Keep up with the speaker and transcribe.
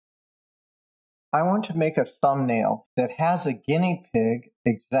I want to make a thumbnail that has a guinea pig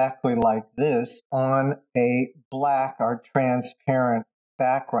exactly like this on a black or transparent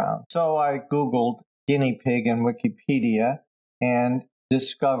background. So I Googled guinea pig in Wikipedia and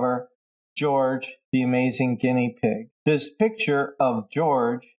discover George, the amazing guinea pig. This picture of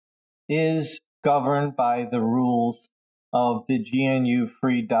George is governed by the rules of the GNU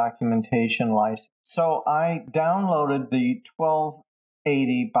free documentation license. So I downloaded the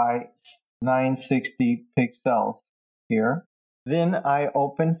 1280 by 960 pixels here. Then I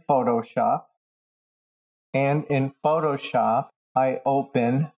open Photoshop, and in Photoshop I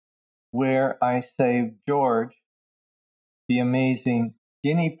open where I save George, the amazing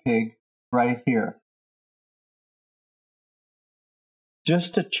guinea pig, right here.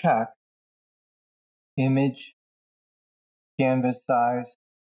 Just to check, image, canvas size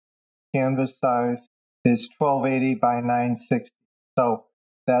is 1280 by 960. So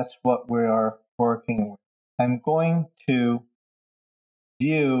that's what we are working with. I'm going to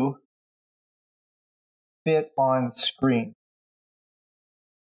view fit on screen.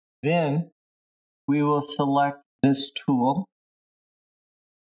 Then we will select this tool,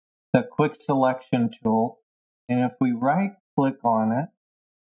 the quick selection tool. And if we right click on it,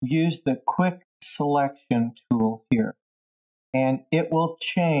 use the quick selection tool here. And it will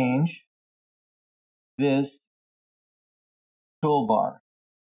change this toolbar.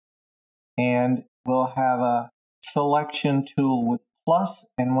 And we'll have a selection tool with plus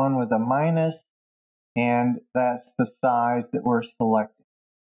and one with a minus, and that's the size that we're selecting.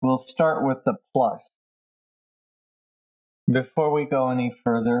 We'll start with the plus. Before we go any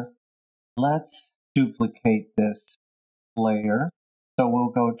further, let's duplicate this layer. So we'll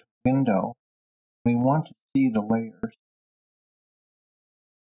go to Window. We want to see the layers.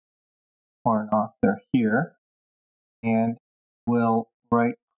 Turn off, they're here. And we'll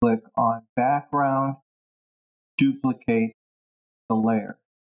right click on Background, duplicate the layer.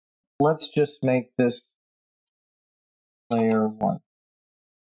 Let's just make this layer 1.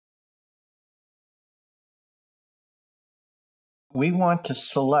 We want to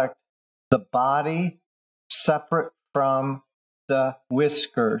select the body separate from the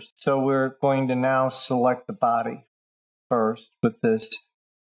whiskers. So we're going to now select the body first with this.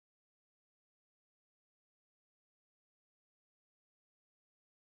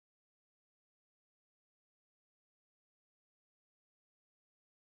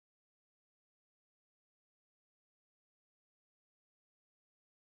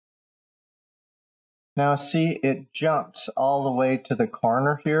 Now see, it jumps all the way to the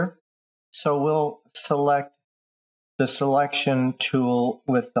corner here. So we'll select the selection tool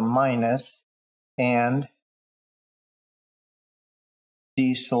with the minus and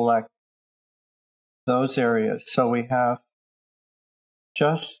deselect those areas. So we have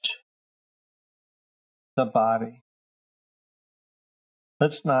just the body.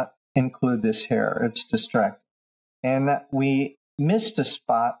 Let's not include this hair, it's distracting. And we missed a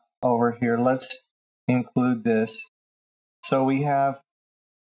spot over here. Let's include this. So we have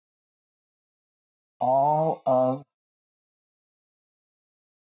all of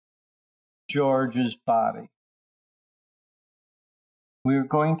George's body. We're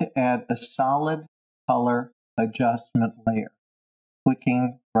going to add a solid color adjustment layer.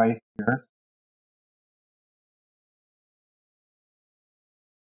 Clicking right here.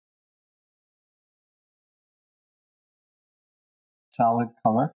 Solid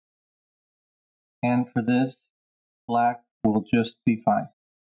color. And for this, black will just be fine.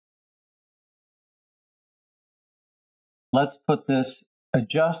 Let's put this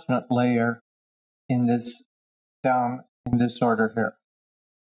adjustment layer in this down in this order here.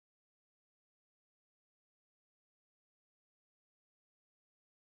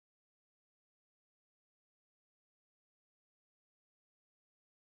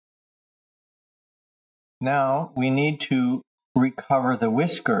 Now we need to recover the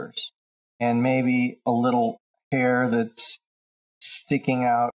whiskers and maybe a little hair that's sticking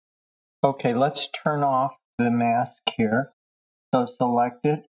out. Okay, let's turn off the mask here. So select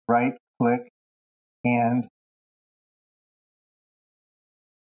it, right click, and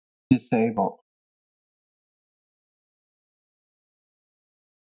disable.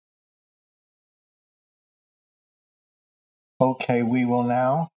 Okay, we will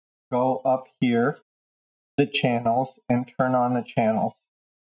now go up here, the channels, and turn on the channels.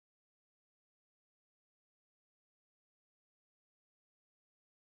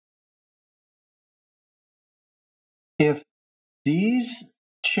 If these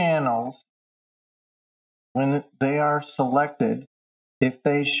channels, when they are selected, if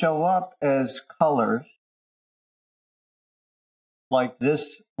they show up as colors, like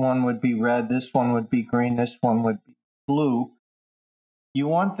this one would be red, this one would be green, this one would be blue. You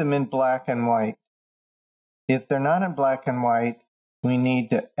want them in black and white. If they're not in black and white, we need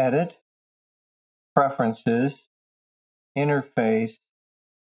to edit, preferences, interface,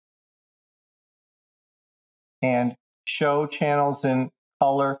 and show channels in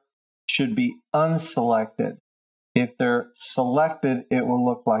color should be unselected. If they're selected, it will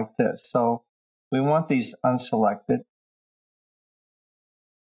look like this. So we want these unselected.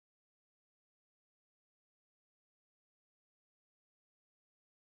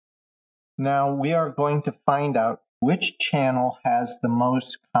 Now we are going to find out which channel has the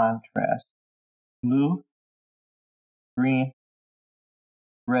most contrast. Blue, green,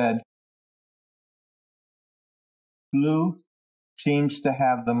 red. Blue seems to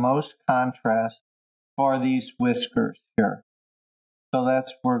have the most contrast for these whiskers here. So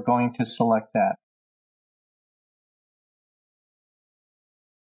we're going to select that.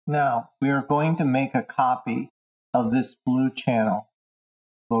 Now we are going to make a copy of this blue channel.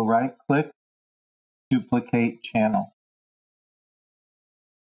 So right click, duplicate channel.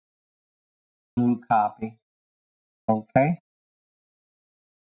 Blue copy. Okay.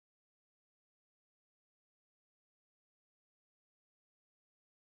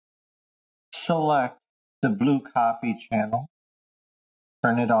 Select the blue copy channel.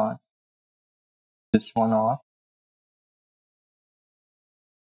 Turn it on. This one off.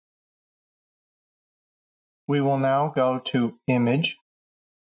 We will now go to Image,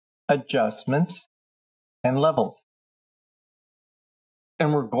 Adjustments, and Levels.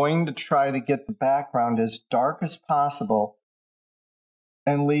 And we're going to try to get the background as dark as possible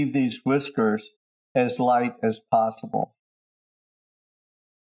and leave these whiskers as light as possible.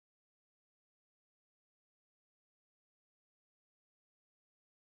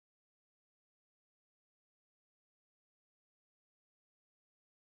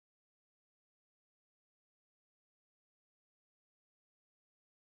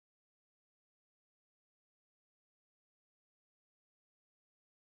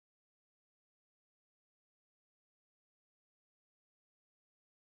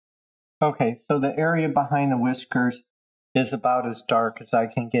 Okay, so the area behind the whiskers is about as dark as I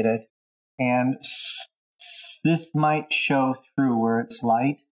can get it. And this might show through where it's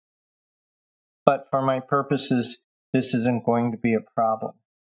light, but for my purposes, this isn't going to be a problem.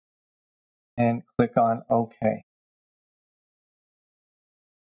 And click on OK.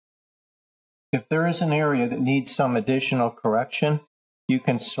 If there is an area that needs some additional correction, you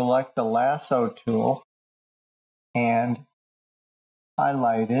can select the lasso tool and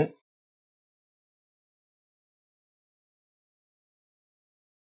highlight it.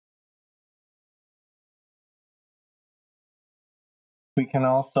 We can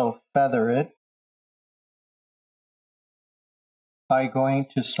also feather it by going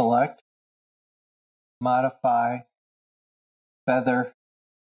to Select, Modify, Feather,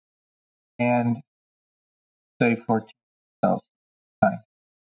 and say 14,000 times.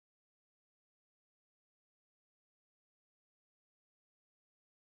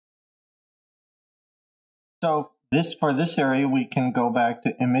 So for this area, we can go back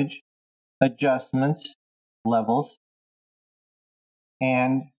to Image, Adjustments, Levels,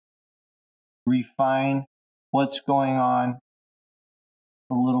 and refine what's going on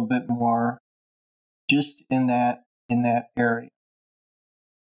a little bit more just in that area.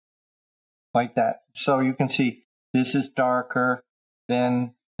 Like that. So you can see this is darker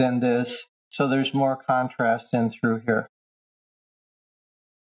than this. So there's more contrast in through here.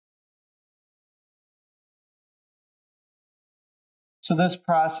 So this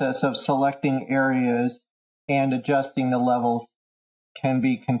process of selecting areas and adjusting the levels can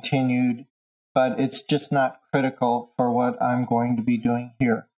be continued, but it's just not critical for what I'm going to be doing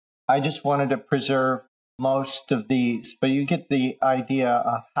here. I just wanted to preserve most of these, but you get the idea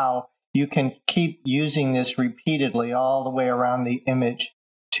of how you can keep using this repeatedly all the way around the image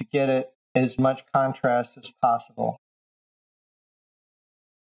to get it as much contrast as possible.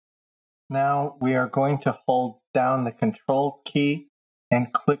 Now we are going to hold down the Control key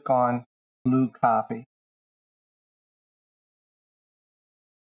and click on Blue Copy.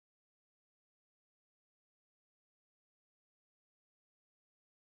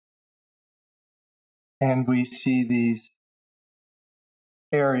 And we see these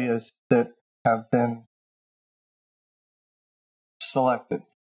areas that have been selected.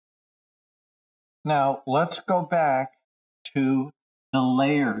 Now let's go back to the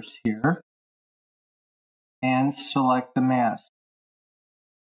layers here and select the mask.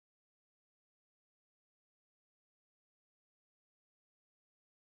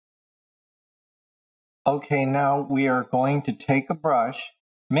 Okay, now we are going to take a brush.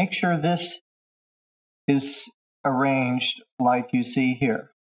 Make sure this is arranged like you see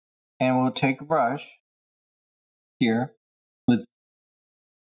here. And we'll take a brush here with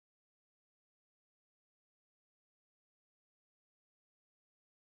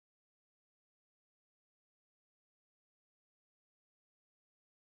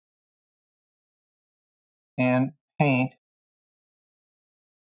and paint.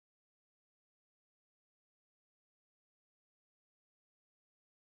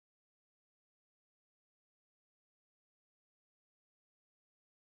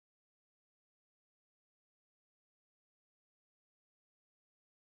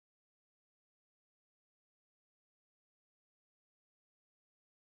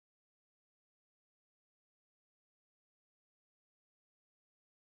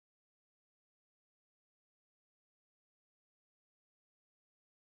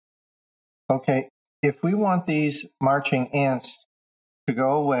 Okay, if we want these marching ants to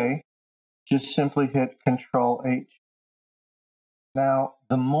go away, just simply hit Control H. Now,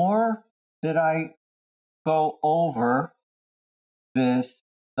 the more that I go over this,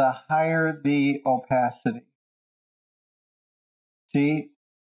 the higher the opacity. See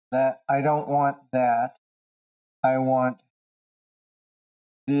that I don't want that. I want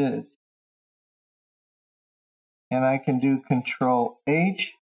this. And I can do Control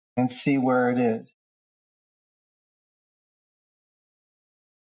H and see where it is.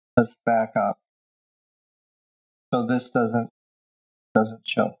 Let's back up. So this doesn't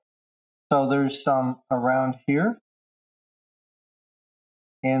show. So there's some around here.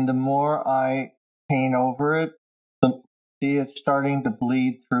 And the more I paint over it, see it's starting to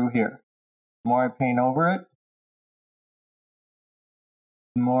bleed through here. The more I paint over it,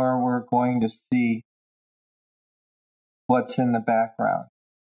 the more we're going to see what's in the background.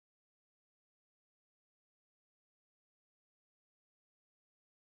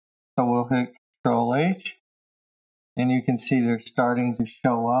 So we'll hit Control H, and you can see they're starting to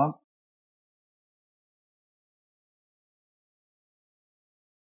show up.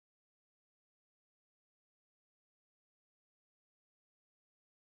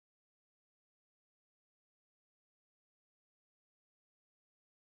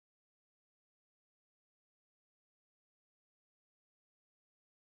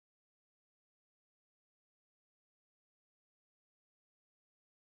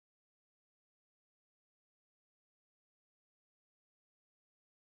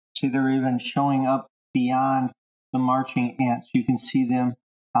 See, they're even showing up beyond the marching ants. You can see them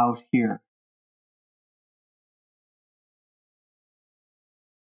out here.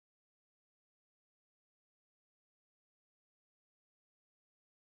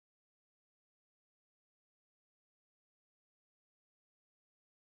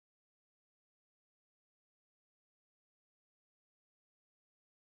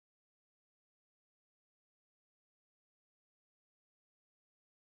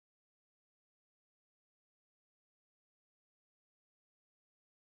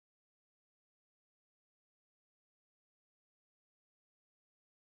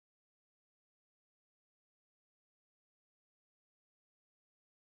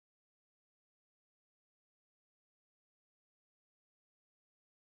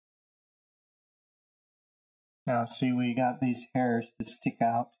 Now see, we got these hairs that stick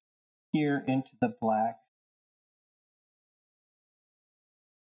out here into the black.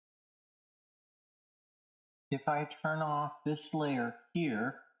 If I turn off this layer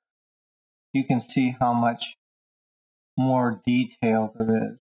here, you can see how much more detail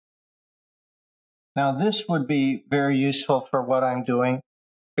there is. Now this would be very useful for what I'm doing,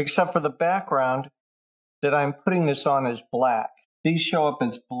 except for the background that I'm putting this on is black. These show up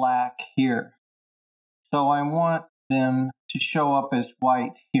as black here. So I want them to show up as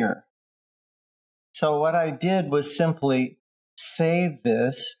white here. So what I did was simply save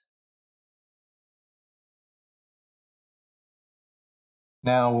this.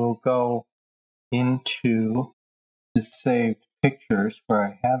 Now we'll go into the saved pictures where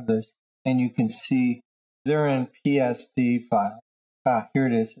I have this, and you can see they're in PSD file. Here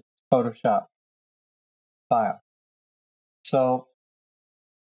it is, Photoshop file. So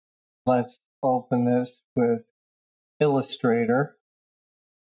let's open this with Illustrator.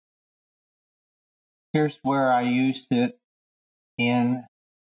 Here's where I used it in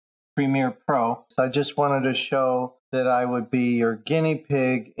Premiere Pro. So I just wanted to show that I would be your guinea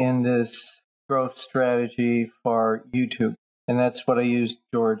pig in this growth strategy for YouTube. And that's what I used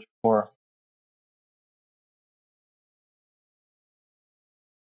George for.